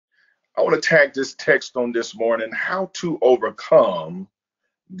I want to tag this text on this morning: how to overcome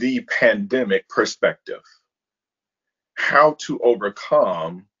the pandemic perspective. How to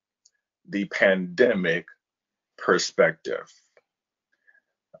overcome the pandemic perspective.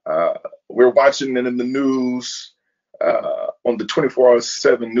 Uh, we're watching it in the news on the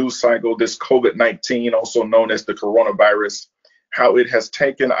 24/7 news cycle, this COVID-19, also known as the coronavirus, how it has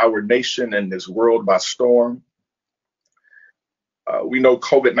taken our nation and this world by storm. We know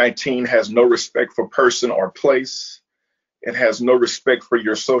COVID-19 has no respect for person or place. It has no respect for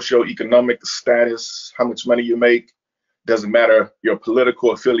your socioeconomic status, how much money you make. Doesn't matter your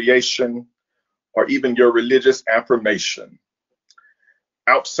political affiliation or even your religious affirmation.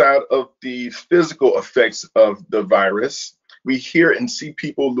 Outside of the physical effects of the virus, we hear and see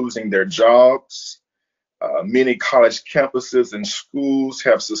people losing their jobs. Many college campuses and schools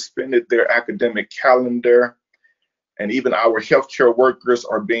have suspended their academic calendar, and even our healthcare workers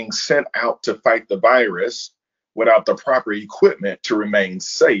are being sent out to fight the virus without the proper equipment to remain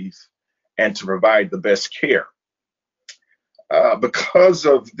safe and to provide the best care. Because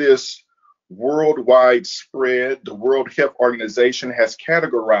of this worldwide spread, the World Health Organization has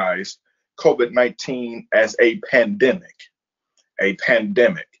categorized COVID-19 as a pandemic. A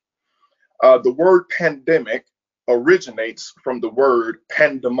pandemic. The word pandemic originates from the word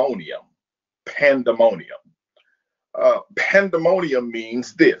pandemonium. Pandemonium. Pandemonium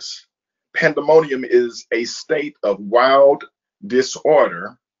means this. Pandemonium is a state of wild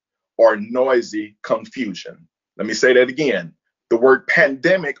disorder or noisy confusion. Let me say that again. The word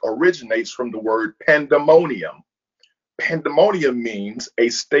pandemic originates from the word pandemonium. Pandemonium means a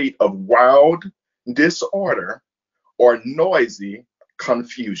state of wild disorder or noisy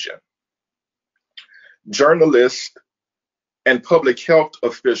confusion. Journalists and public health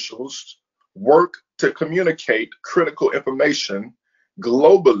officials work to communicate critical information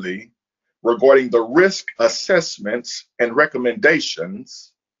globally regarding the risk assessments and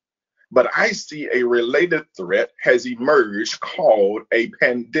recommendations, but I see a related threat has emerged called a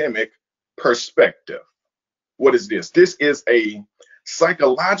pandemic perspective. What is this? This is a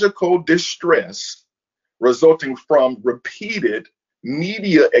psychological distress resulting from repeated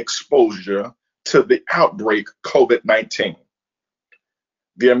media exposure to the outbreak COVID-19.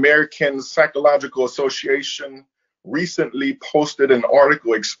 The American Psychological Association recently posted an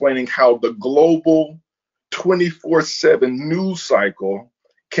article explaining how the global 24/7 news cycle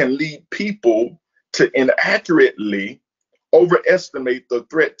can lead people to inaccurately overestimate the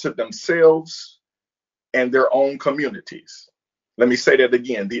threat to themselves and their own communities. Let me say that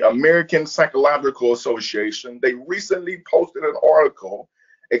again. The American Psychological Association, they recently posted an article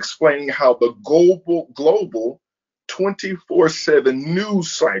explaining how the global 24/7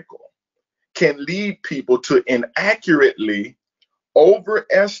 news cycle can lead people to inaccurately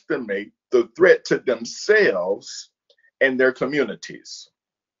overestimate the threat to themselves and their communities.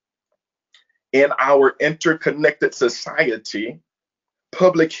 In our interconnected society,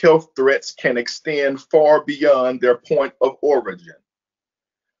 public health threats can extend far beyond their point of origin.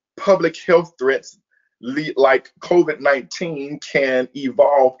 Public health threats like COVID-19 can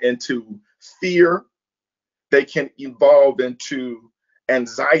evolve into fear. They can evolve into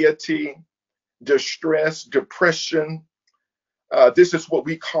anxiety, distress, depression. This is what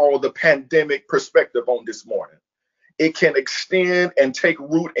we call the pandemic perspective on this morning. It can extend and take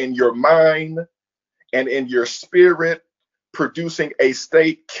root in your mind and in your spirit, producing a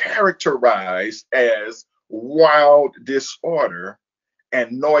state characterized as wild disorder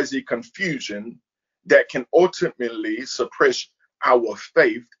and noisy confusion that can ultimately suppress our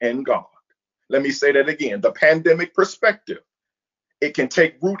faith in God. Let me say that again. The pandemic perspective, it can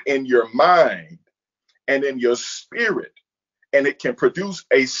take root in your mind and in your spirit, and it can produce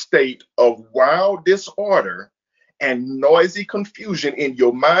a state of wild disorder and noisy confusion in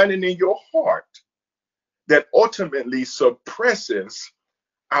your mind and in your heart that ultimately suppresses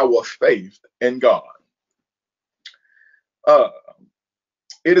our faith in God.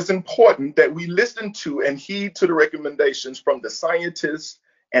 It is important that we listen to and heed to the recommendations from the scientists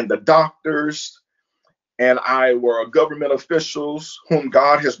and the doctors and our government officials whom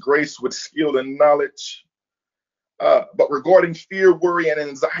God has graced with skill and knowledge. But regarding fear, worry, and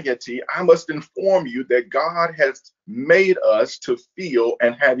anxiety, I must inform you that God has made us to feel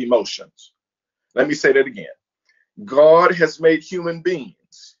and have emotions. Let me say that again. God has made human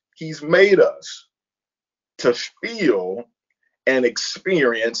beings. He's made us to feel and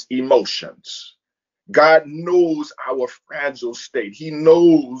experience emotions. God knows our fragile state. He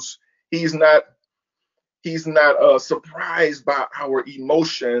knows he's not surprised by our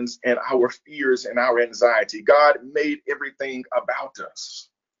emotions and our fears and our anxiety. God made everything about us.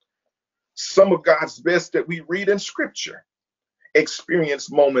 Some of God's best that we read in scripture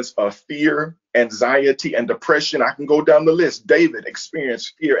experienced moments of fear, anxiety, and depression. I can go down the list. David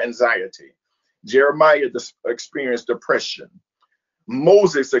experienced fear, anxiety. Jeremiah experienced depression.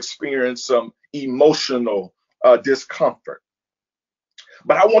 Moses experienced some emotional discomfort.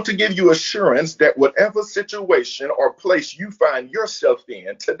 But I want to give you assurance that whatever situation or place you find yourself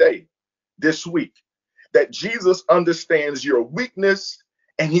in today, this week, that Jesus understands your weakness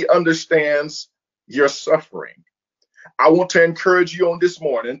and he understands your suffering. I want to encourage you on this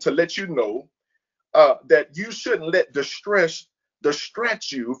morning to let you know that you shouldn't let distress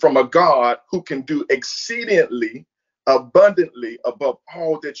distract you from a God who can do exceedingly abundantly above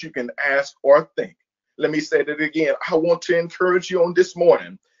all that you can ask or think. Let me say that again. I want to encourage you on this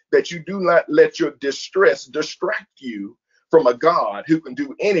morning that you do not let your distress distract you from a God who can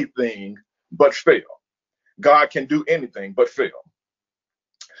do anything but fail. God can do anything but fail.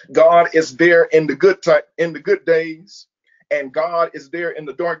 God is there in the good days, and God is there in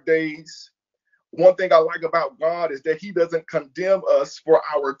the dark days. One thing I like about God is that he doesn't condemn us for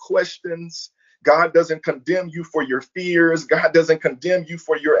our questions. God doesn't condemn you for your fears. God doesn't condemn you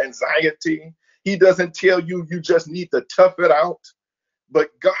for your anxiety. He doesn't tell you you just need to tough it out. But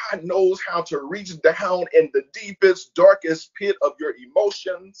God knows how to reach down in the deepest, darkest pit of your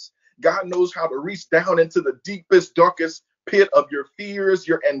emotions. God knows how to reach down into the deepest, darkest pit of your fears,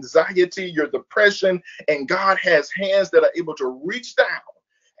 your anxiety, your depression. And God has hands that are able to reach down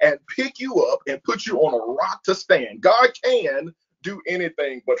and pick you up and put you on a rock to stand. God can do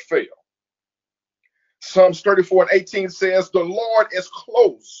anything but fail. Psalms 34:18 says, the Lord is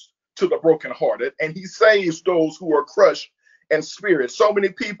close to the brokenhearted, and he saves those who are crushed in spirit. So many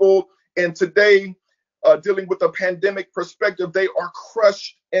people in today dealing with a pandemic perspective, they are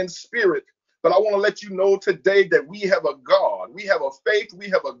crushed in spirit. But I want to let you know today that we have a God, we have a faith, we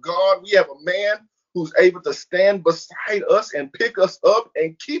have a God, we have a man who's able to stand beside us and pick us up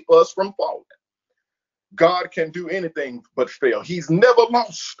and keep us from falling. God can do anything but fail. He's never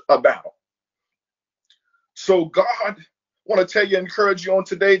lost a battle. So God, I want to tell you, encourage you on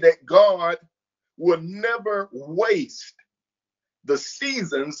today that God will never waste the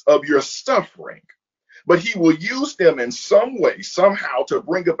seasons of your suffering, but he will use them in some way, somehow, to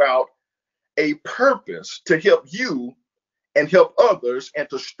bring about a purpose to help you and help others and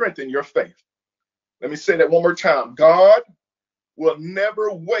to strengthen your faith. Let me say that one more time. God will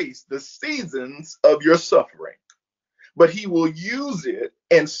never waste the seasons of your suffering, but he will use it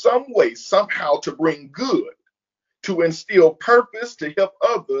in some way, somehow, to bring good, to instill purpose, to help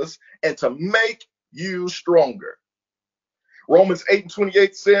others, and to make you stronger. Romans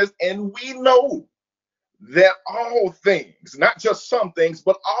 8:28 says, and we know that all things, not just some things,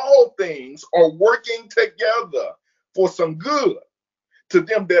 but all things are working together for some good to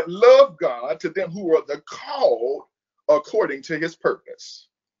them that love God, to them who are the called according to his purpose.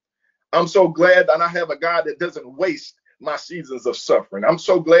 I'm so glad that I have a God that doesn't waste my seasons of suffering. I'm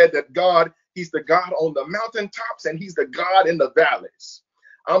so glad that God, he's the God on the mountaintops and he's the God in the valleys.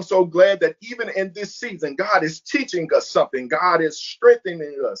 I'm so glad that even in this season, God is teaching us something. God is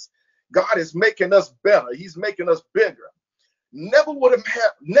strengthening us. God is making us better. He's making us bigger. Never would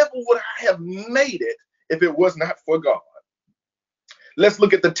I have made it if it was not for God. Let's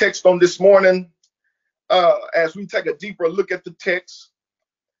look at the text on this morning. As we take a deeper look at the text,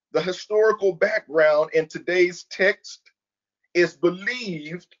 the historical background in today's text is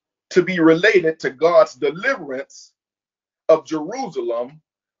believed to be related to God's deliverance of Jerusalem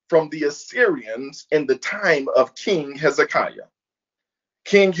from the Assyrians in the time of King Hezekiah.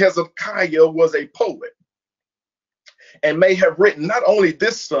 King Hezekiah was a poet and may have written not only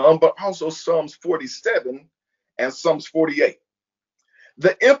this psalm, but also Psalms 47 and Psalms 48.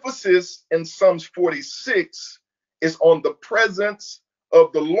 The emphasis in Psalms 46 is on the presence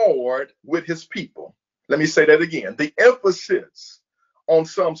of the Lord with his people. Let me say that again. The emphasis on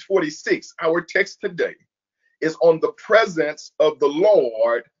Psalms 46, our text today, is on the presence of the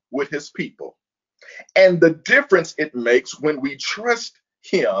Lord with his people and the difference it makes when we trust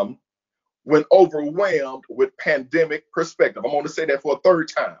him when overwhelmed with pandemic perspective. I'm going to say that for a third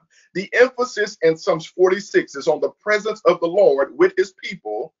time. The emphasis in Psalms 46 is on the presence of the Lord with his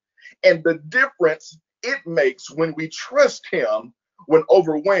people and the difference it makes when we trust him when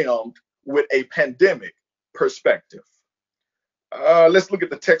overwhelmed with a pandemic perspective. Let's look at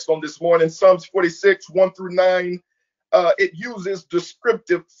the text on this morning. Psalms 46, 1-9. It uses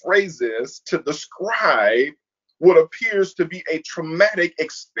descriptive phrases to describe what appears to be a traumatic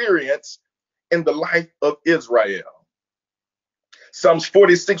experience in the life of Israel. Psalms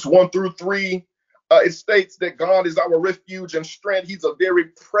 46, 1-3, it states that God is our refuge and strength. He's a very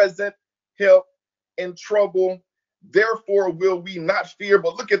present help in trouble. Therefore will we not fear.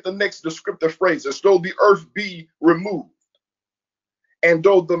 But look at the next descriptive phrases. Though the earth be removed, and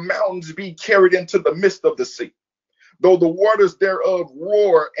though the mountains be carried into the midst of the sea, though the waters thereof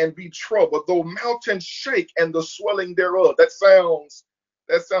roar and be troubled, though mountains shake and the swelling thereof. That sounds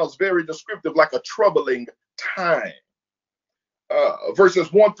very descriptive, like a troubling time.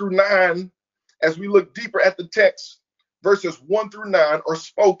 Verses 1 through 9, as we look deeper at the text, verses 1 through 9 are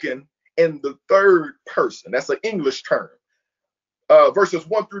spoken in the third person. That's an English term. Verses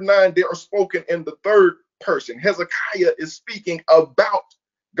 1 through 9, they are spoken in the third person. Hezekiah is speaking about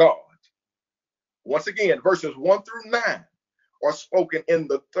God. Once again, verses 1 through 9 are spoken in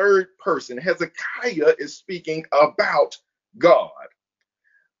the third person. Hezekiah is speaking about God.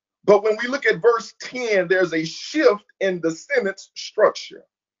 But when we look at verse 10, there's a shift in the sentence structure.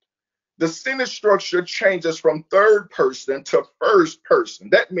 The sentence structure changes from third person to first person.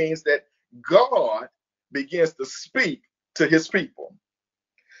 That means that God begins to speak to his people.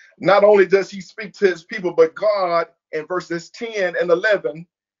 Not only does he speak to his people, but God, in verses 10 and 11,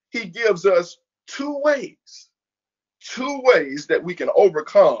 he gives us two ways that we can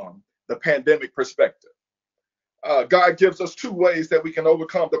overcome the pandemic perspective. God gives us two ways that we can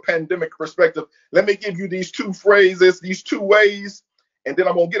overcome the pandemic perspective. Let me give you these two phrases, these two ways, and then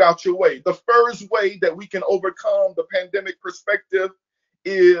I'm going to get out your way. The first way that we can overcome the pandemic perspective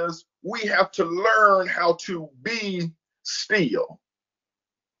is we have to learn how to be still.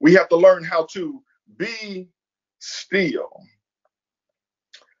 We have to learn how to be still.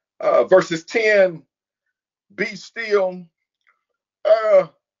 Verses 10, be still. I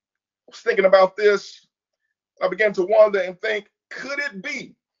was thinking about this. I began to wonder and think, could it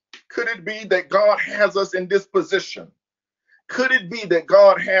be that God has us in this position? Could it be that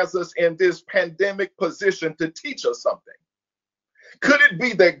God has us in this pandemic position to teach us something? Could it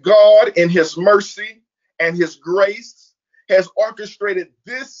be that God, in his mercy and his grace, has orchestrated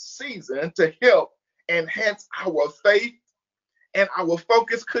this season to help enhance our faith and our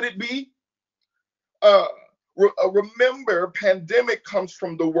focus? Could it be? Remember, pandemic comes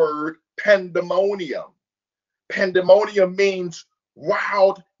from the word pandemonium. Pandemonium means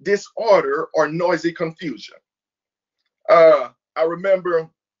wild disorder or noisy confusion. I remember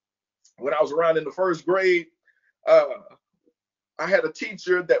when I was around in the first grade, I had a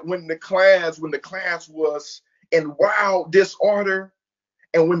teacher that when the class was in wild disorder,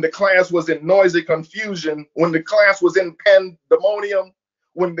 and when the class was in noisy confusion, when the class was in pandemonium,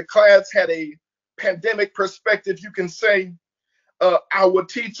 when the class had a pandemic perspective, you can say, our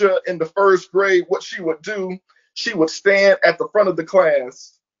teacher in the first grade, what she would do, she would stand at the front of the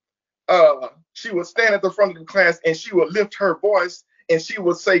class. And she would lift her voice and she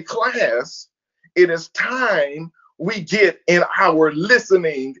would say, "Class, it is time we get in our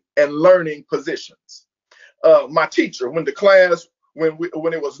listening and learning positions." My teacher, when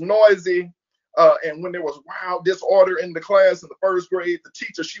it was noisy and when there was wild disorder in the class in the first grade, the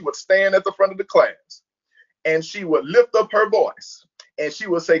teacher, she would stand at the front of the class and she would lift up her voice and she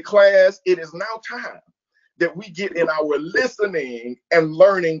would say, "Class, it is now time that we get in our listening and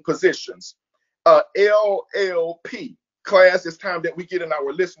learning positions." LLP, class, it's time that we get in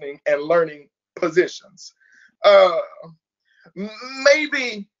our listening and learning positions.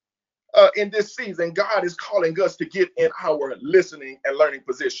 Maybe in this season, God is calling us to get in our listening and learning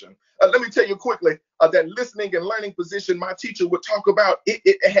position. Let me tell you quickly, that listening and learning position, my teacher would talk about,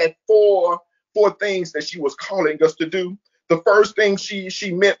 it had four things that she was calling us to do. The first thing she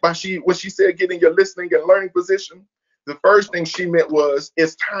meant when she said get in your listening and learning position, the first thing she meant was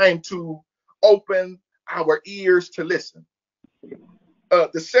it's time to open our ears to listen.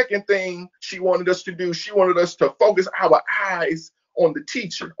 The second thing she wanted us to do, she wanted us to focus our eyes on the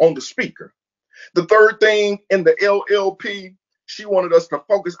teacher, on the speaker. The third thing in the LLP, she wanted us to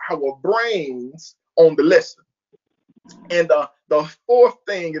focus our brains on the lesson. And the fourth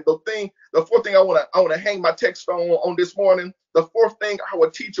thing I want to hang my text on this morning. The fourth thing our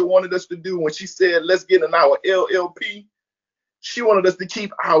teacher wanted us to do when she said, let's get in our LLP, she wanted us to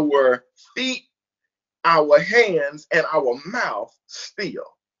keep our feet, our hands, and our mouth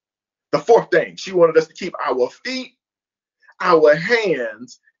still. The fourth thing, she wanted us to keep our feet, our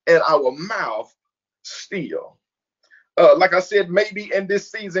hands, and our mouth still. Like I said, maybe in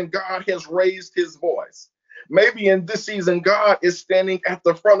this season, God has raised his voice. Maybe in this season, God is standing at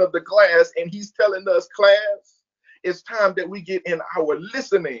the front of the class and he's telling us, class, it's time that we get in our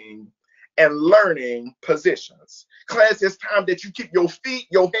listening and learning positions. Class, it's time that you keep your feet,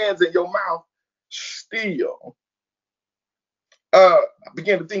 your hands, and your mouth still. I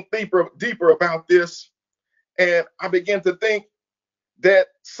began to think deeper about this, and I began to think that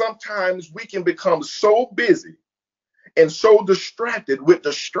sometimes we can become so busy and so distracted with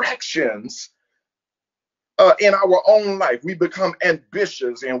distractions in our own life. We become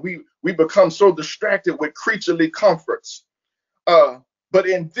ambitious and we become so distracted with creaturely comforts. But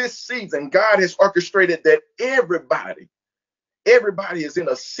in this season, God has orchestrated that everybody is in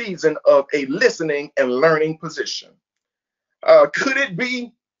a season of a listening and learning position. Could it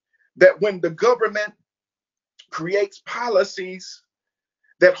be that when the government creates policies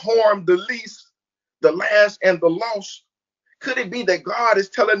that harm the least, the last, and the lost, could it be that God is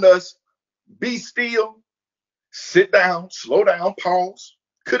telling us, be still, sit down, slow down, pause?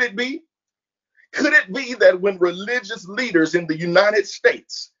 Could it be? Could it be that when religious leaders in the United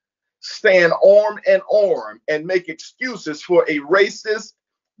States stand arm in arm and make excuses for a racist,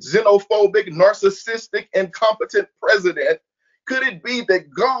 xenophobic, narcissistic, incompetent president, could it be that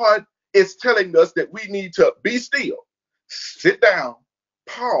God is telling us that we need to be still, sit down,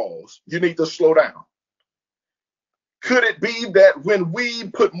 pause, you need to slow down? Could it be that when we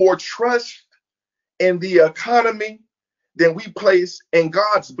put more trust in the economy than we place in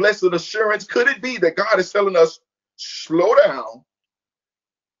God's blessed assurance, could it be that God is telling us, slow down,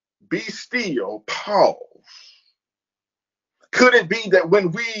 be still, pause? Could it be that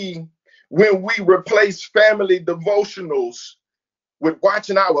when we replace family devotionals with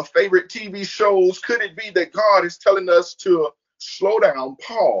watching our favorite TV shows, could it be that God is telling us to slow down,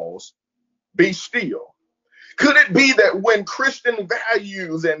 pause, be still? Could it be that when Christian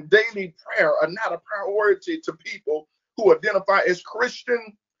values and daily prayer are not a priority to people who identify as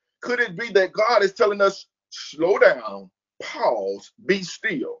Christian, could it be that God is telling us, slow down, pause, be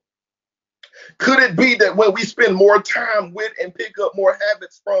still? Could it be that when we spend more time with and pick up more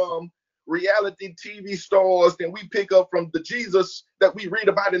habits from reality TV stars than we pick up from the Jesus that we read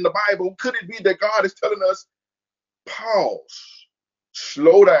about in the Bible, could it be that God is telling us, pause,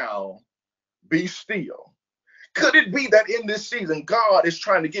 slow down, be still? Could it be that in this season, God is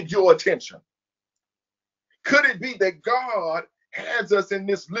trying to get your attention? Could it be that God has us in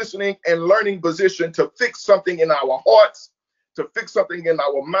this listening and learning position to fix something in our hearts, to fix something in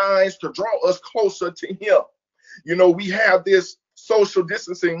our minds, to draw us closer to Him? You know, we have this social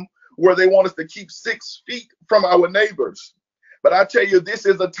distancing where they want us to keep 6 feet from our neighbors. But I tell you, this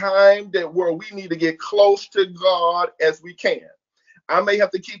is a time that where we need to get close to God as we can. I may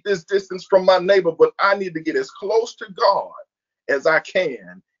have to keep this distance from my neighbor, but I need to get as close to God as I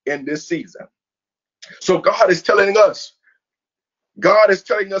can in this season. So God is telling us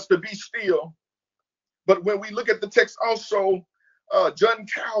to be still. But when we look at the text also, John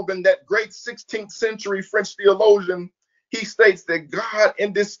Calvin, that great 16th century French theologian, he states that God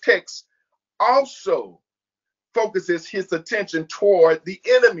in this text also focuses his attention toward the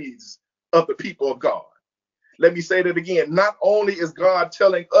enemies of the people of God. Let me say that again. Not only is God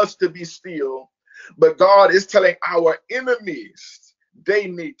telling us to be still, but God is telling our enemies they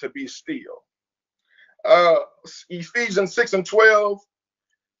need to be still. Ephesians 6:12,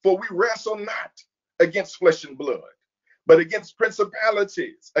 for we wrestle not against flesh and blood, but against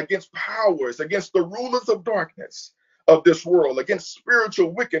principalities, against powers, against the rulers of darkness of this world, against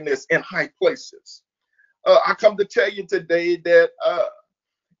spiritual wickedness in high places. I come to tell you today that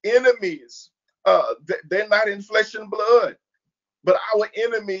enemies, they're not in flesh and blood, but our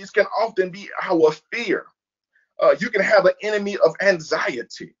enemies can often be our fear. You can have an enemy of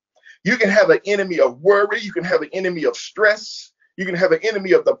anxiety. You can have an enemy of worry. You can have an enemy of stress. You can have an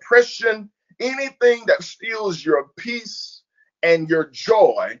enemy of depression. Anything that steals your peace and your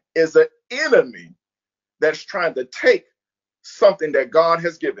joy is an enemy that's trying to take something that God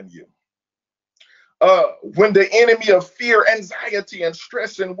has given you. When the enemy of fear, anxiety, and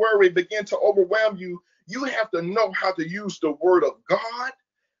stress and worry begin to overwhelm you, you have to know how to use the word of God,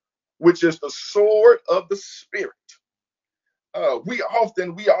 which is the sword of the Spirit. We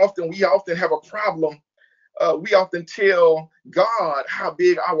often have a problem. We often tell God how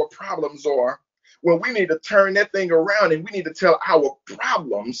big our problems are when we need to turn that thing around and we need to tell our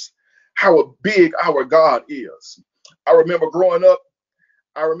problems how big our God is. I remember growing up,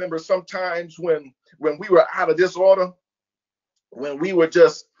 I remember sometimes when we were out of disorder, when we were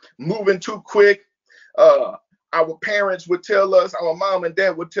just moving too quick, our parents would tell us, our mom and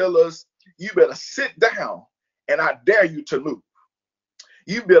dad would tell us, you better sit down and I dare you to move.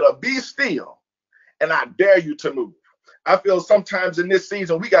 You better be still and I dare you to move. I feel sometimes in this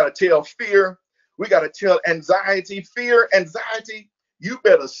season, we got to tell fear, we got to tell anxiety, fear, anxiety, you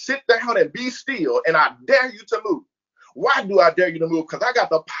better sit down and be still and I dare you to move. Why do I dare you to move? Because I got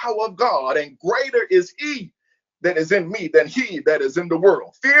the power of God, and greater is He that is in me than he that is in the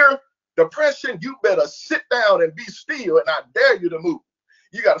world. Fear, depression, you better sit down and be still, and I dare you to move.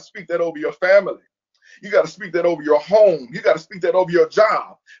 You got to speak that over your family. You got to speak that over your home. You got to speak that over your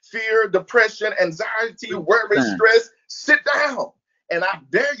job. Fear, depression, anxiety, worry, stress, sit down. And I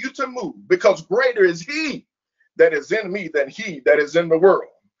dare you to move, because greater is he that is in me than he that is in the world.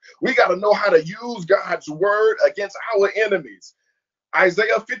 We got to know how to use God's word against our enemies.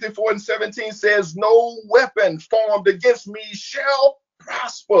 Isaiah 54:17 says, no weapon formed against me shall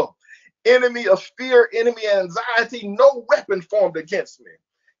prosper. Enemy of fear, enemy of anxiety, no weapon formed against me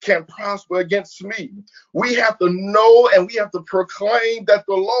can prosper against me. We have to know and we have to proclaim that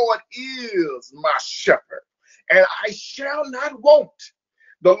the Lord is my shepherd, and I shall not want.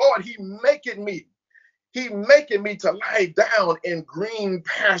 The Lord, he maketh me to lie down in green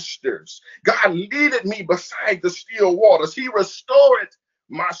pastures. God leadeth me beside the still waters. He restored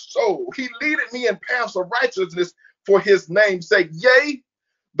my soul. He leadeth me in paths of righteousness for his name's sake. Yea,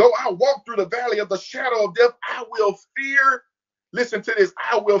 though I walk through the valley of the shadow of death, I will fear. Listen to this.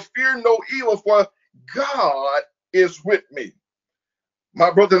 I will fear no evil, for God is with me. My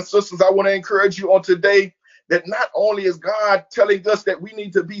brothers and sisters, I want to encourage you on today that not only is God telling us that we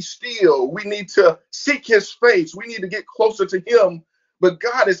need to be still, we need to seek his face, we need to get closer to him, but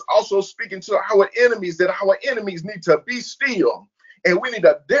God is also speaking to our enemies that our enemies need to be still, and we need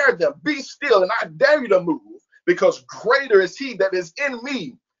to dare them, be still, and I dare you to move, because greater is he that is in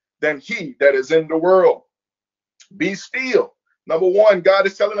me than he that is in the world. Be still. Number one, God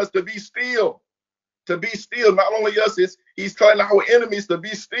is telling us to be still. To be still. Not only us, he's telling our enemies to be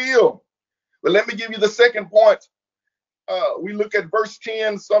still. But let me give you the second point. We look at verse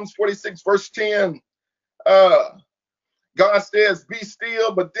 10, Psalms 46, verse 10. God says, be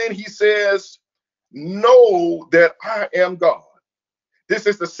still, but then he says, know that I am God. This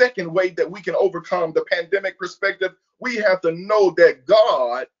is the second way that we can overcome the pandemic perspective. We have to know that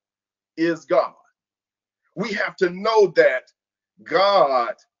God is God. We have to know that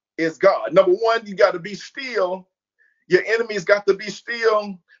God is God. Number one, you got to be still. Your enemies got to be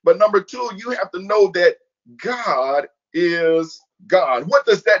still. But number two, you have to know that God is God. What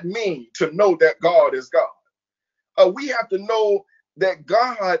does that mean to know that God is God? We have to know that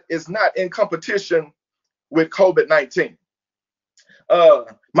God is not in competition with COVID-19.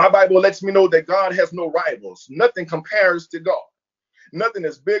 My Bible lets me know that God has no rivals. Nothing compares to God. Nothing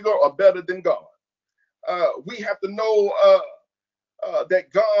is bigger or better than God. We have to know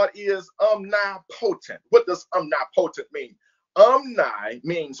that God is omnipotent. What does omnipotent mean? Omni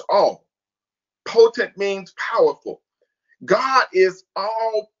means all. Potent means powerful. God is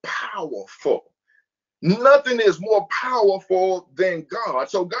all powerful. Nothing is more powerful than God.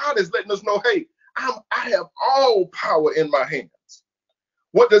 So God is letting us know, hey, I have all power in my hands.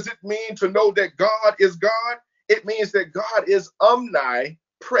 What does it mean to know that God is God? It means that God is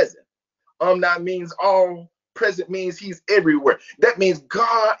omnipresent. Omni means all. Present means he's everywhere. That means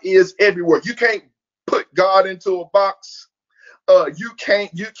God is everywhere. You can't put God into a box. You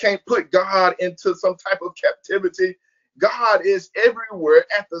can't put God into some type of captivity. God is everywhere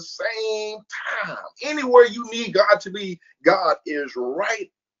at the same time. Anywhere you need God to be, God is right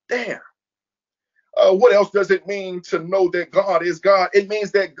there. What else does it mean to know that God is God? It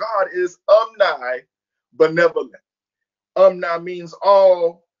means that God is omnibenevolent. Omni means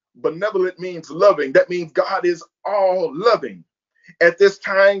all. Benevolent means loving. That means God is all loving. At this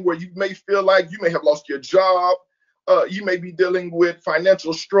time where you may feel like you may have lost your job, you may be dealing with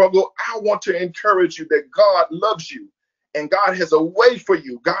financial struggle, I want to encourage you that God loves you and God has a way for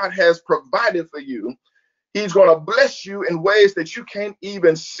you. God has provided for you. He's going to bless you in ways that you can't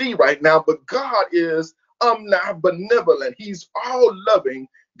even see right now, but God is omnibenevolent. He's all loving.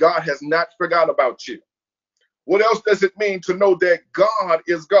 God has not forgotten about you. What else does it mean to know that God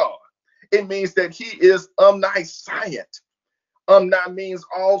is God? It means that he is omniscient. Omni means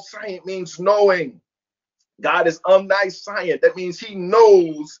all, science means knowing. God is omniscient. That means he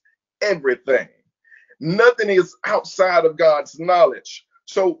knows everything. Nothing is outside of God's knowledge.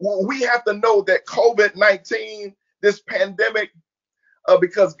 So we have to know that COVID-19, this pandemic,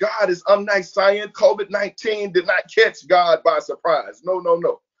 because God is omniscient, COVID-19 did not catch God by surprise. No, no,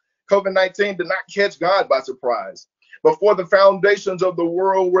 no. COVID-19 did not catch God by surprise. Before the foundations of the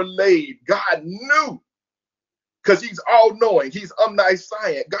world were laid, God knew, because he's all knowing, he's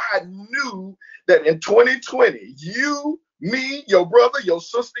omniscient. God knew that in 2020, you, me, your brother, your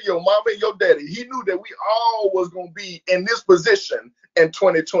sister, your mama, and your daddy, he knew that we all was going to be in this position in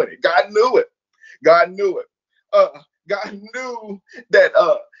 2020. God knew it. God knew it. God knew that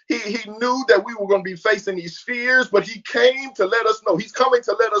he knew that we were going to be facing these fears, but he came to let us know. He's coming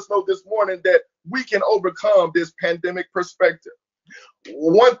to let us know this morning that we can overcome this pandemic perspective.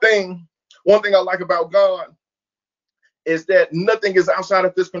 One thing I like about God is that nothing is outside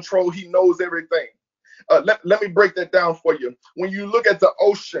of his control. He knows everything. Let me break that down for you. When you look at the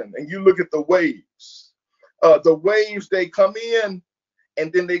ocean and you look at the waves, they come in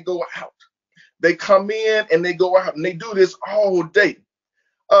and then they go out. They come in and they go out, and they do this all day.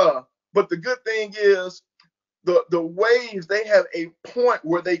 But the good thing is the waves, they have a point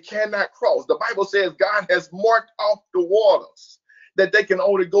where they cannot cross. The Bible says God has marked off the waters that they can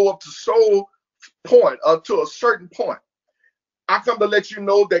only go up to to a certain point. I come to let you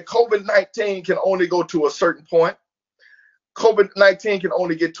know that COVID-19 can only go to a certain point. COVID-19 can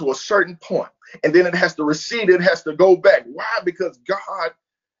only get to a certain point, and then it has to recede. It has to go back. Why? Because God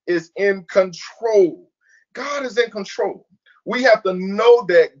is in control. God is in control. We have to know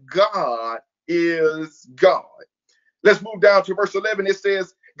that God is God. Let's move down to verse 11. It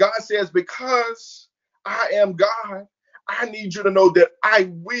says, God says, because I am God, I need you to know that I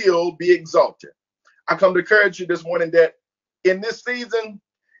will be exalted. I come to encourage you this morning that in this season,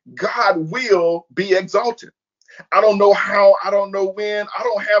 God will be exalted. I don't know how, I don't know when, I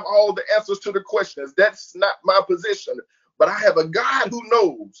don't have all the answers to the questions. That's not my position. But I have a God who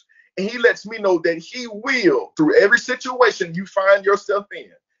knows, and he lets me know that he will, through every situation you find yourself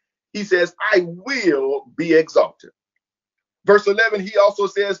in, he says, I will be exalted. Verse 11, he also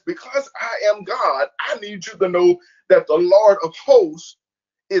says, because I am God, I need you to know that the Lord of hosts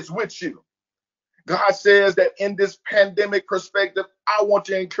is with you. God says that in this pandemic perspective, I want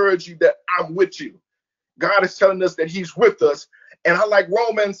to encourage you that I'm with you. God is telling us that he's with us. And I like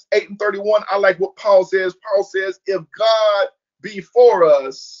Romans 8:31. I like what Paul says. Paul says, if God be for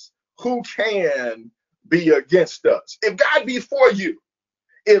us, who can be against us? If God be for you,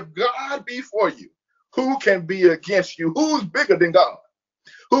 who can be against you? Who's bigger than God?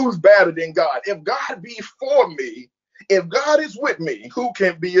 Who's better than God? If God be for me, if God is with me, who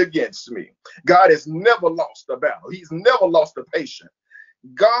can be against me? God has never lost a battle. He's never lost a patient.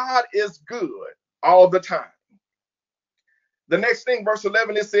 God is good all the time. The next thing, verse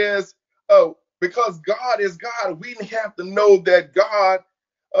 11, it says, oh, because God is God, we have to know that God,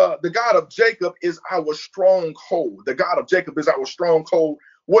 the God of Jacob is our stronghold. The God of Jacob is our stronghold.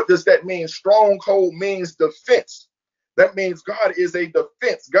 What does that mean? Stronghold means defense. That means God is a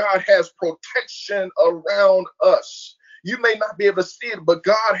defense. God has protection around us. You may not be able to see it, but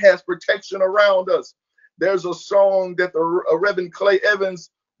God has protection around us. There's a song that the Reverend Clay Evans,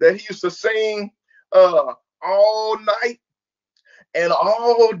 that he used to sing all night and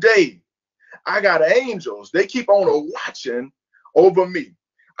all day. I got angels. They keep on watching over me.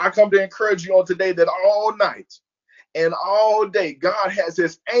 I come to encourage you on today that all night and all day, God has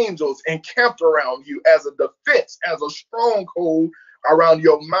his angels encamped around you as a defense, as a stronghold around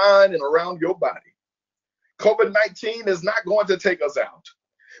your mind and around your body. COVID-19 is not going to take us out.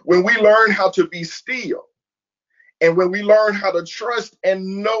 When we learn how to be still, and when we learn how to trust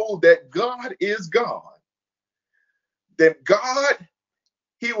and know that God is God, then God,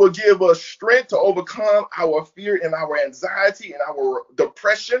 he will give us strength to overcome our fear and our anxiety and our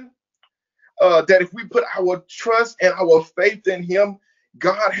depression. That if we put our trust and our faith in him,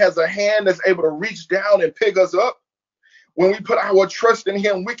 God has a hand that's able to reach down and pick us up. When we put our trust in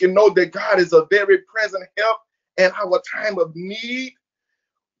him, we can know that God is a very present help in our time of need.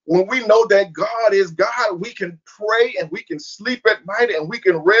 When we know that God is God, we can pray and we can sleep at night and we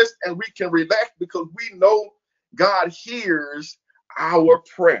can rest and we can relax because we know God hears our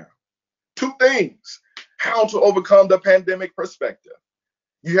prayer. Two things: how to overcome the pandemic perspective.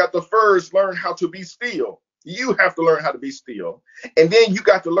 You have to first learn how to be still. You have to learn how to be still. And then you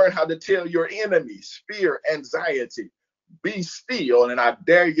got to learn how to tell your enemies, fear, anxiety, be still, and I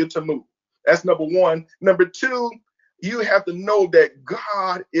dare you to move. That's number one. Number two, you have to know that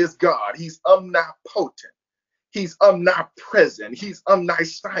God is God. He's omnipotent. He's omnipresent. He's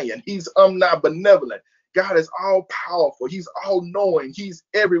omniscient. He's omnibenevolent. God is all powerful. He's all knowing. He's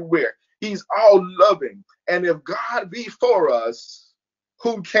everywhere. He's all loving. And if God be for us,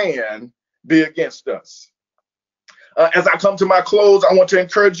 who can be against us? As I come to my close, I want to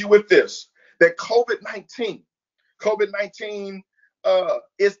encourage you with this, that COVID-19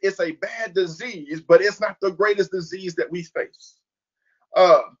 is a bad disease, but it's not the greatest disease that we face.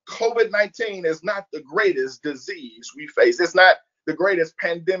 COVID-19 is not the greatest disease we face. It's not the greatest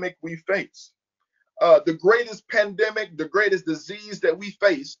pandemic we face. The greatest pandemic, the greatest disease that we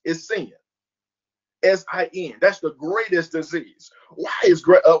face is sin. S-I-N. That's the greatest disease. Why is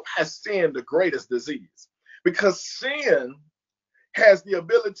sin the greatest disease? Because sin has the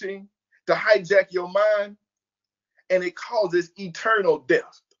ability to hijack your mind, and it causes eternal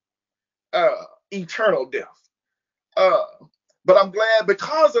death. Eternal death. But I'm glad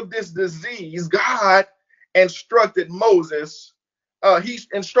because of this disease, God instructed Moses. He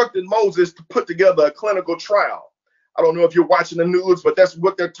instructed Moses to put together a clinical trial. I don't know if you're watching the news, but that's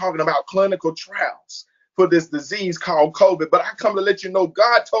what they're talking about, clinical trials for this disease called COVID. But I come to let you know,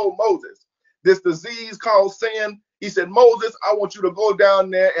 God told Moses, this disease called sin, he said, Moses, I want you to go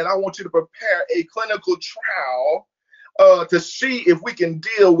down there and I want you to prepare a clinical trial to see if we can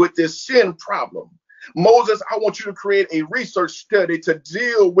deal with this sin problem. Moses, I want you to create a research study to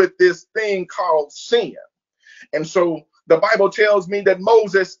deal with this thing called sin. And so the Bible tells me that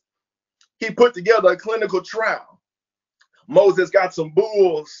Moses, he put together a clinical trial. Moses got some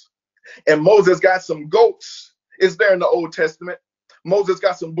bulls and Moses got some goats. It's there in the Old Testament. Moses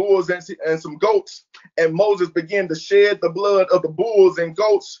got some bulls and some goats, and Moses began to shed the blood of the bulls and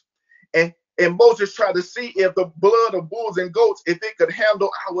goats. And Moses tried to see if the blood of bulls and goats, if it could handle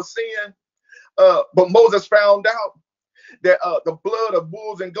our sin. But Moses found out that the blood of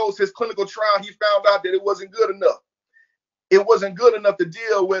bulls and goats, his clinical trial, he found out that it wasn't good enough. It wasn't good enough to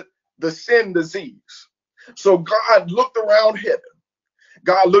deal with the sin disease. So God looked around heaven.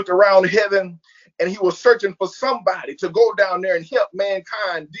 God looked around heaven and he was searching for somebody to go down there and help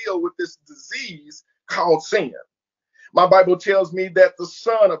mankind deal with this disease called sin. My Bible tells me that the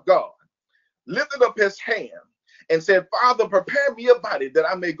Son of God lifted up his hand and said, Father, prepare me a body that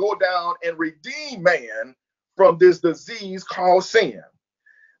I may go down and redeem man from this disease called sin.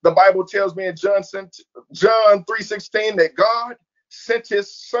 The Bible tells me in John 3:16 that God sent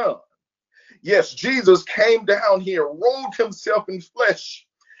his son. Yes, Jesus came down here, robed himself in flesh,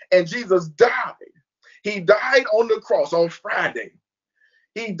 and Jesus died. He died on the cross on Friday.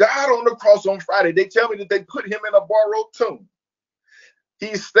 He died on the cross on Friday. They tell me that they put him in a borrowed tomb.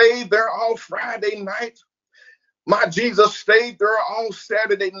 He stayed there all Friday night. My Jesus stayed there all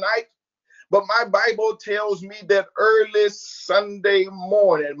Saturday night. But my Bible tells me that early Sunday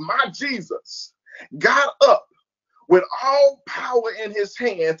morning, my Jesus got up with all power in his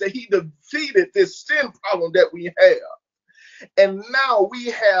hands, that he defeated this sin problem that we have. And now we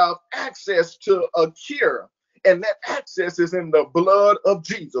have access to a cure, and that access is in the blood of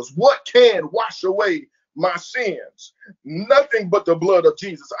Jesus. What can wash away my sins? Nothing but the blood of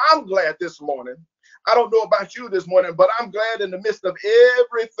Jesus. I'm glad this morning. I don't know about you this morning, but I'm glad in the midst of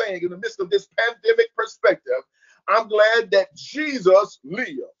everything, in the midst of this pandemic perspective, I'm glad that Jesus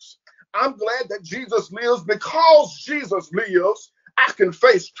lives. I'm glad that Jesus lives. Because Jesus lives, I can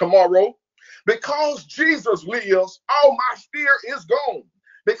face tomorrow. Because Jesus lives, all my fear is gone.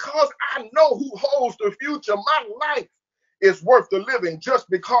 Because I know who holds the future, my life is worth the living just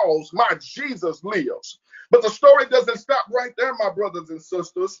because my Jesus lives. But the story doesn't stop right there, my brothers and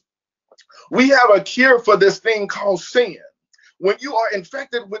sisters. We have a cure for this thing called sin. When you are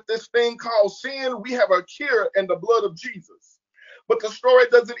infected with this thing called sin, we have a cure in the blood of Jesus. But the story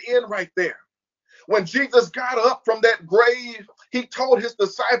doesn't end right there. When Jesus got up from that grave, he told his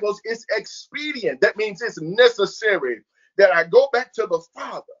disciples it's expedient. That means it's necessary that I go back to the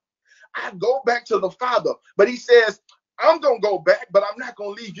Father. I go back to the Father. But he says, I'm going to go back, but I'm not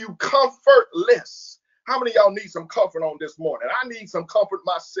going to leave you comfortless. How many of y'all need some comfort on this morning? I need some comfort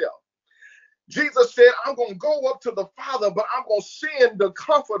myself. Jesus said, I'm going to go up to the Father, but I'm going to send the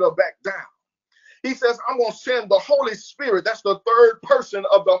Comforter back down. He says, I'm going to send the Holy Spirit. That's the third person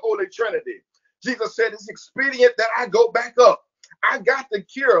of the Holy Trinity. Jesus said, it's expedient that I go back up. I got the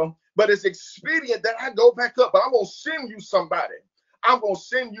cure, but it's expedient that I go back up. But I'm going to send you somebody. I'm going to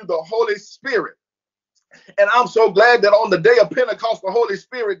send you the Holy Spirit. And I'm so glad that on the day of Pentecost, the Holy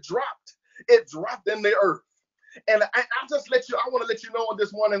Spirit dropped. It dropped in the earth. And I want to let you know on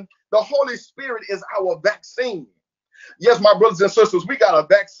this morning, the Holy Spirit is our vaccine. Yes, my brothers and sisters, we got a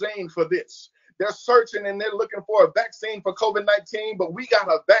vaccine for this. They're searching and they're looking for a vaccine for COVID-19, but we got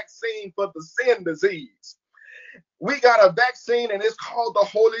a vaccine for the sin disease. We got a vaccine and it's called the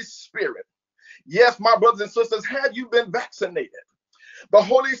Holy Spirit. Yes, my brothers and sisters, have you been vaccinated? The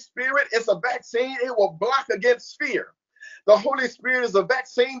Holy Spirit is a vaccine. It will block against fear. The Holy Spirit is a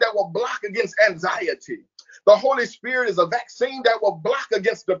vaccine that will block against anxiety. The Holy Spirit is a vaccine that will block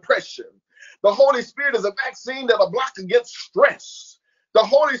against depression. The Holy Spirit is a vaccine that will block against stress. The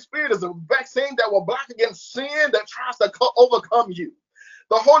Holy Spirit is a vaccine that will block against sin that tries to overcome you.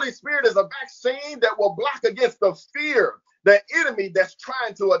 The Holy Spirit is a vaccine that will block against the fear, the enemy that's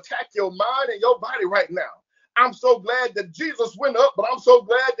trying to attack your mind and your body right now. I'm so glad that Jesus went up, but I'm so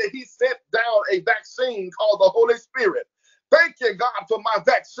glad that he sent down a vaccine called the Holy Spirit. Thank you, God, for my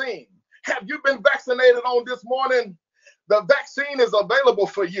vaccine. Have you been vaccinated on this morning? The vaccine is available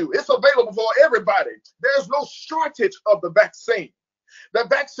for you. It's available for everybody. There's no shortage of the vaccine. The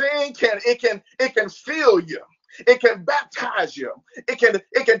vaccine can fill you. It can baptize you. It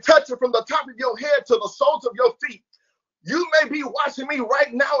can touch you from the top of your head to the soles of your feet. You may be watching me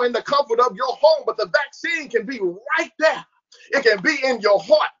right now in the comfort of your home, but the vaccine can be right there. It can be in your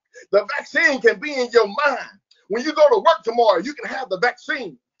heart. The vaccine can be in your mind. When you go to work tomorrow, you can have the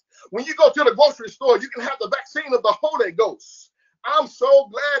vaccine. When you go to the grocery store, you can have the vaccine of the Holy Ghost. I'm so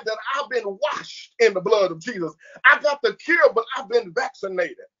glad that I've been washed in the blood of Jesus. I got the cure, but I've been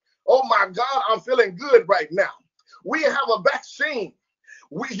vaccinated. Oh my God, I'm feeling good right now. We have a vaccine.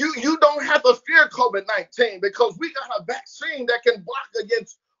 You don't have to fear COVID-19 because we got a vaccine that can block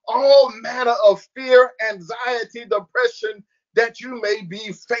against all manner of fear, anxiety, depression that you may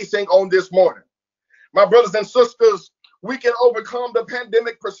be facing on this morning. My brothers and sisters, we can overcome the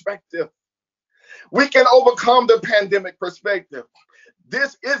pandemic perspective. We can overcome the pandemic perspective.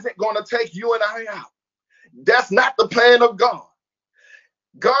 This isn't going to take you and I out. That's not the plan of God.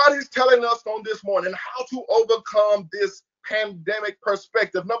 God is telling us on this morning how to overcome this pandemic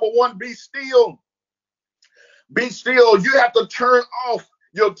perspective. Number one, be still. Be still. You have to turn off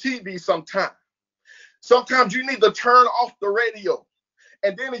your TV sometime. Sometimes you need to turn off the radio.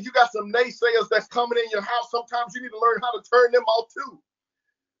 And then if you got some naysayers that's coming in your house, sometimes you need to learn how to turn them off too.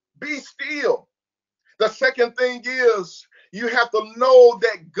 Be still. The second thing is you have to know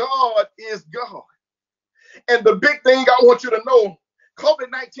that God is God. And the big thing I want you to know,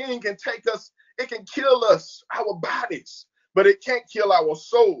 COVID-19 can take us, it can kill us, our bodies, but it can't kill our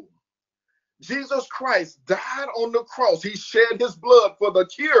soul. Jesus Christ died on the cross. He shed his blood for the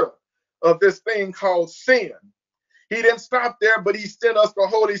cure of this thing called sin. He didn't stop there, but he sent us the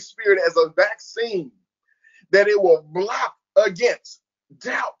Holy Spirit as a vaccine that it will block against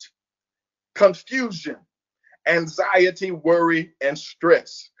doubt, confusion, anxiety, worry, and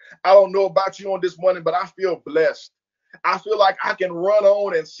stress. I don't know about you on this morning, but I feel blessed. I feel like I can run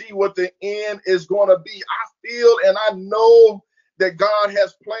on and see what the end is going to be. I feel and I know that God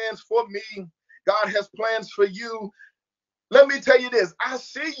has plans for me. God has plans for you. Let me tell you this. I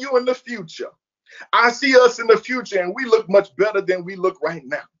see you in the future. I see us in the future, and we look much better than we look right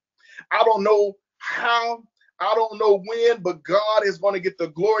now. I don't know how, I don't know when, but God is going to get the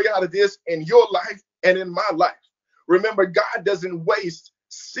glory out of this in your life and in my life. Remember, God doesn't waste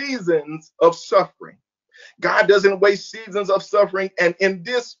seasons of suffering. God doesn't waste seasons of suffering. And in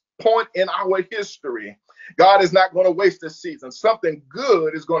this point in our history, God is not going to waste this season. Something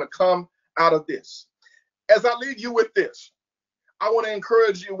good is going to come out of this. As I leave you with this, I want to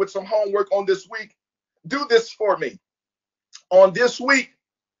encourage you with some homework on this week. Do this for me. On this week,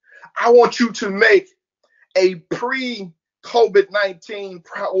 I want you to make a pre-COVID-19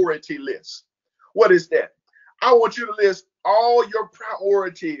 priority list. What is that? I want you to list all your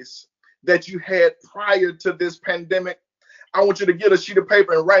priorities that you had prior to this pandemic. I want you to get a sheet of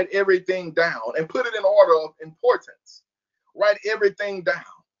paper and write everything down and put it in order of importance. Write everything down.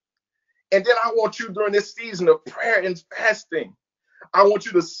 And then I want you during this season of prayer and fasting, I want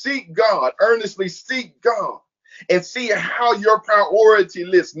you to seek God, earnestly seek God, and see how your priority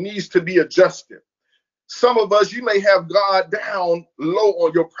list needs to be adjusted. Some of us, you may have God down low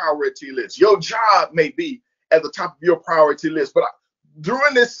on your priority list. Your job may be at the top of your priority list. But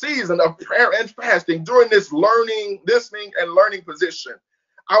during this season of prayer and fasting, during this listening and learning position,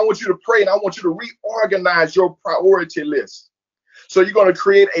 I want you to pray and I want you to reorganize your priority list. So you're going to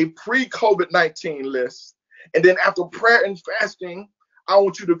create a pre-COVID-19 list. And then after prayer and fasting, I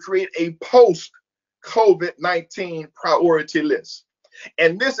want you to create a post-COVID-19 priority list.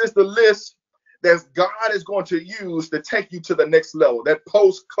 And this is the list that God is going to use to take you to the next level, that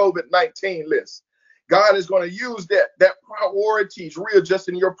post-COVID-19 list. God is going to use that priorities,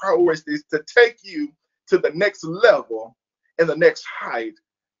 readjusting your priorities to take you to the next level and the next height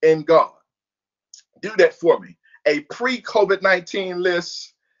in God. Do that for me. A pre-COVID-19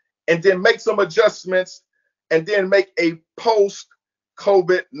 list, and then make some adjustments, and then make a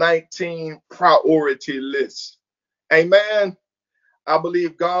post-COVID-19 priority list. Amen. I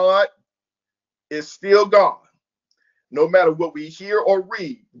believe God is still God. No matter what we hear or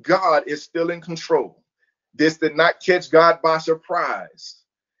read, God is still in control. This did not catch God by surprise.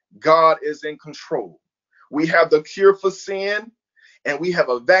 God is in control. We have the cure for sin, and we have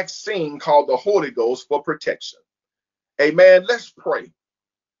a vaccine called the Holy Ghost for protection. Amen. Let's pray.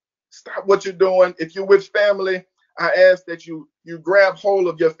 Stop what you're doing. If you're with family, I ask that you grab hold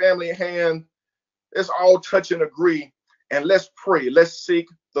of your family hand. Let's all touch and agree, and let's pray. Let's seek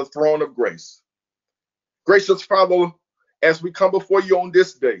the throne of grace. Gracious Father, as we come before you on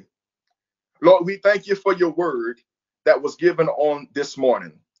this day, Lord, we thank you for your word that was given on this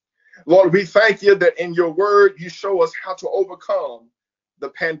morning. Lord, we thank you that in your word, you show us how to overcome the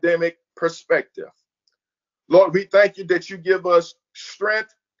pandemic perspective. Lord, we thank you that you give us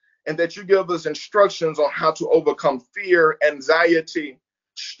strength and that you give us instructions on how to overcome fear, anxiety,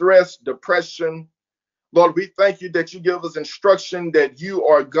 stress, depression. Lord, we thank you that you give us instruction that you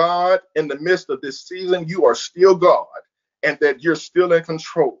are God in the midst of this season. You are still God and that you're still in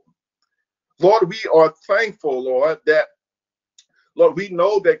control. Lord, we are thankful, Lord, that, Lord, we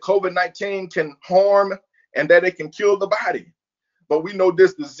know that COVID-19 can harm and that it can kill the body. But we know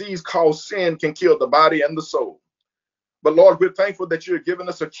this disease called sin can kill the body and the soul. But Lord, we're thankful that you're giving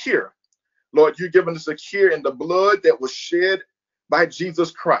us a cure. Lord, you're giving us a cure in the blood that was shed by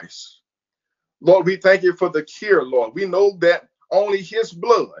Jesus Christ. Lord, we thank you for the cure, Lord. We know that only his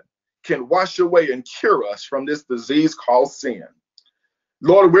blood can wash away and cure us from this disease called sin.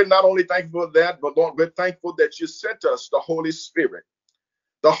 Lord, we're not only thankful for that, but Lord, we're thankful that you sent us the Holy Spirit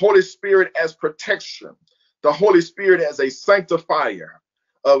as protection, the Holy Spirit as a sanctifier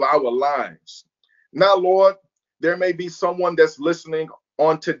of our lives. Now, Lord, there may be someone that's listening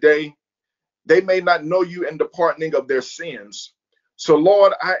on today. They may not know you in the pardoning of their sins. So,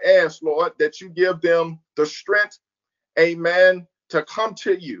 Lord, I ask, Lord, that you give them the strength, amen, to come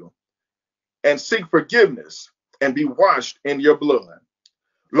to you and seek forgiveness and be washed in your blood.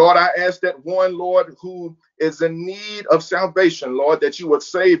 Lord, I ask that one, Lord, who is in need of salvation, Lord, that you would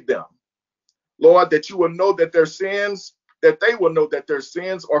save them. Lord, that you will know that their sins, that they will know that their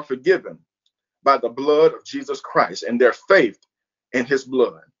sins are forgiven by the blood of Jesus Christ and their faith in his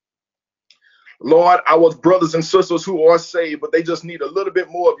blood. Lord, our brothers and sisters who are saved, but they just need a little bit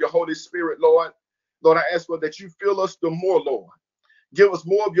more of your Holy Spirit, Lord. Lord, I ask, Lord, that you fill us the more, Lord. Give us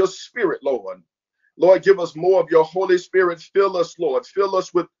more of your Spirit, Lord. Lord, give us more of your Holy Spirit. Fill us, Lord. Fill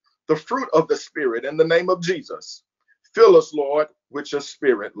us with the fruit of the Spirit in the name of Jesus. Fill us, Lord, with your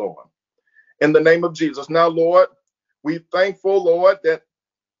Spirit, Lord. In the name of Jesus. Now, Lord, we're thankful, Lord, that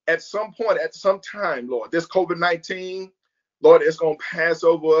at some point, at some time, Lord, this COVID-19, Lord, is going to pass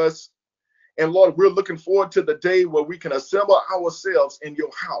over us. And Lord, we're looking forward to the day where we can assemble ourselves in your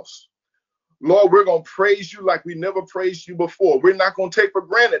house. Lord, we're going to praise you like we never praised you before. We're not going to take for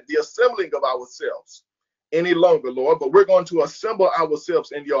granted the assembling of ourselves any longer, Lord, but we're going to assemble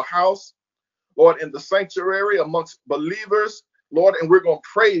ourselves in your house, Lord, in the sanctuary amongst believers, Lord, and we're going to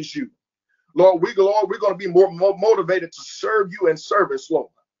praise you. Lord, we're going to be more motivated to serve you in service, Lord.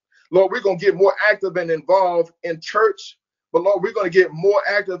 Lord, we're going to get more active and involved in church, but Lord, we're going to get more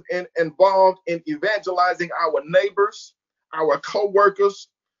active and involved in evangelizing our neighbors, our co-workers.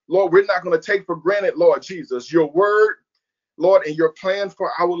 Lord, we're not going to take for granted, Lord Jesus, your word, Lord, and your plan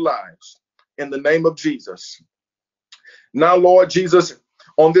for our lives in the name of Jesus. Now, Lord Jesus,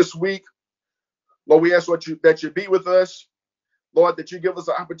 on this week, Lord, we ask that you be with us. Lord, that you give us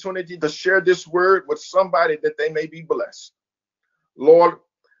an opportunity to share this word with somebody that they may be blessed. Lord,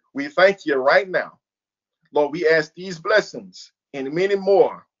 we thank you right now. Lord, we ask these blessings and many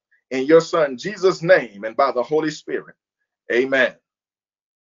more in your son Jesus' name and by the Holy Spirit. Amen.